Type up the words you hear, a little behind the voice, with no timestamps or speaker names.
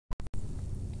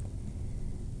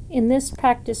In this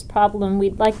practice problem,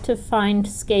 we'd like to find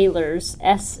scalars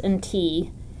s and t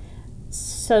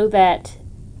so that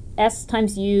s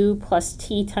times u plus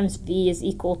t times v is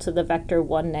equal to the vector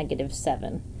 1, negative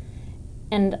 7.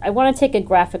 And I want to take a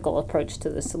graphical approach to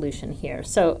the solution here.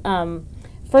 So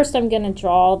first I'm going to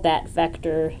draw that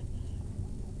vector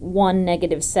 1,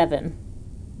 negative 7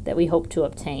 that we hope to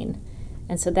obtain.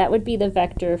 And so that would be the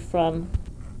vector from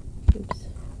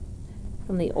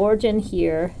the origin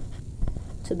here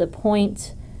to the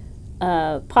point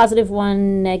positive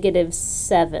 1, negative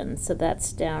 7. So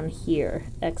that's down here.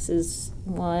 X is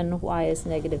 1, y is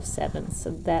negative 7. So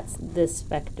that's this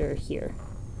vector here.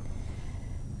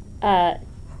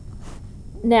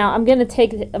 Now I'm going to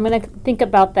think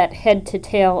about that head to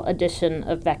tail addition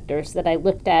of vectors that I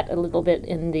looked at a little bit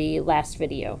in the last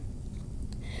video.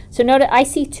 So note I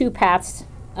see two paths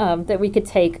that we could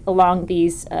take along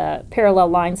these parallel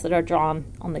lines that are drawn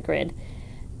on the grid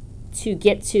to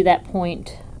get to that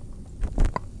point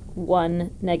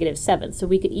 1, negative 7. So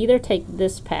we could either take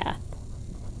this path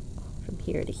from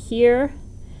here to here,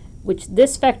 which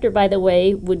this vector, by the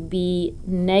way, would be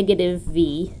negative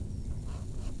v,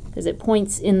 because it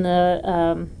points in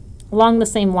the along the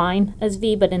same line as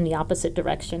v, but in the opposite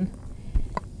direction.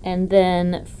 And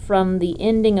then from the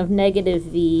ending of negative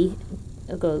v,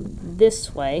 it'll go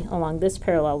this way along this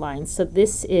parallel line. So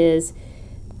this is,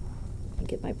 let me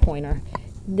get my pointer.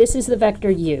 This is the vector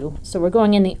u. So we're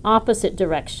going in the opposite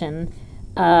direction,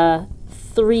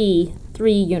 3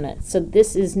 units. So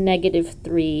this is negative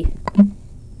 3,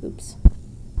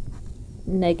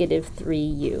 negative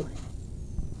 3u.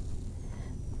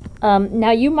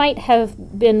 Now you might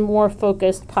have been more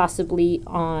focused possibly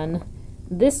on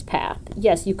this path.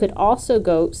 Yes, you could also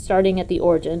go, starting at the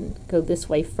origin, go this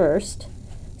way first.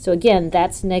 So again,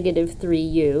 that's negative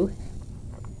 3u.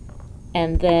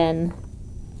 And then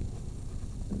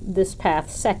this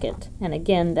path second. And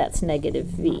again, that's negative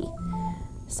v.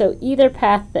 So either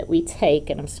path that we take,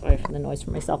 and I'm sorry for the noise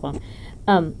from my cell phone,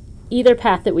 either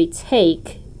path that we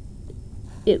take,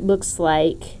 it looks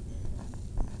like,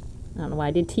 I don't know why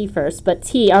I did t first, but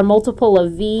t, our multiple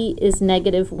of v is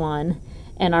negative 1,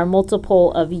 and our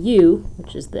multiple of u,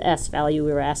 which is the s value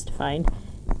we were asked to find,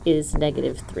 is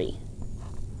negative 3.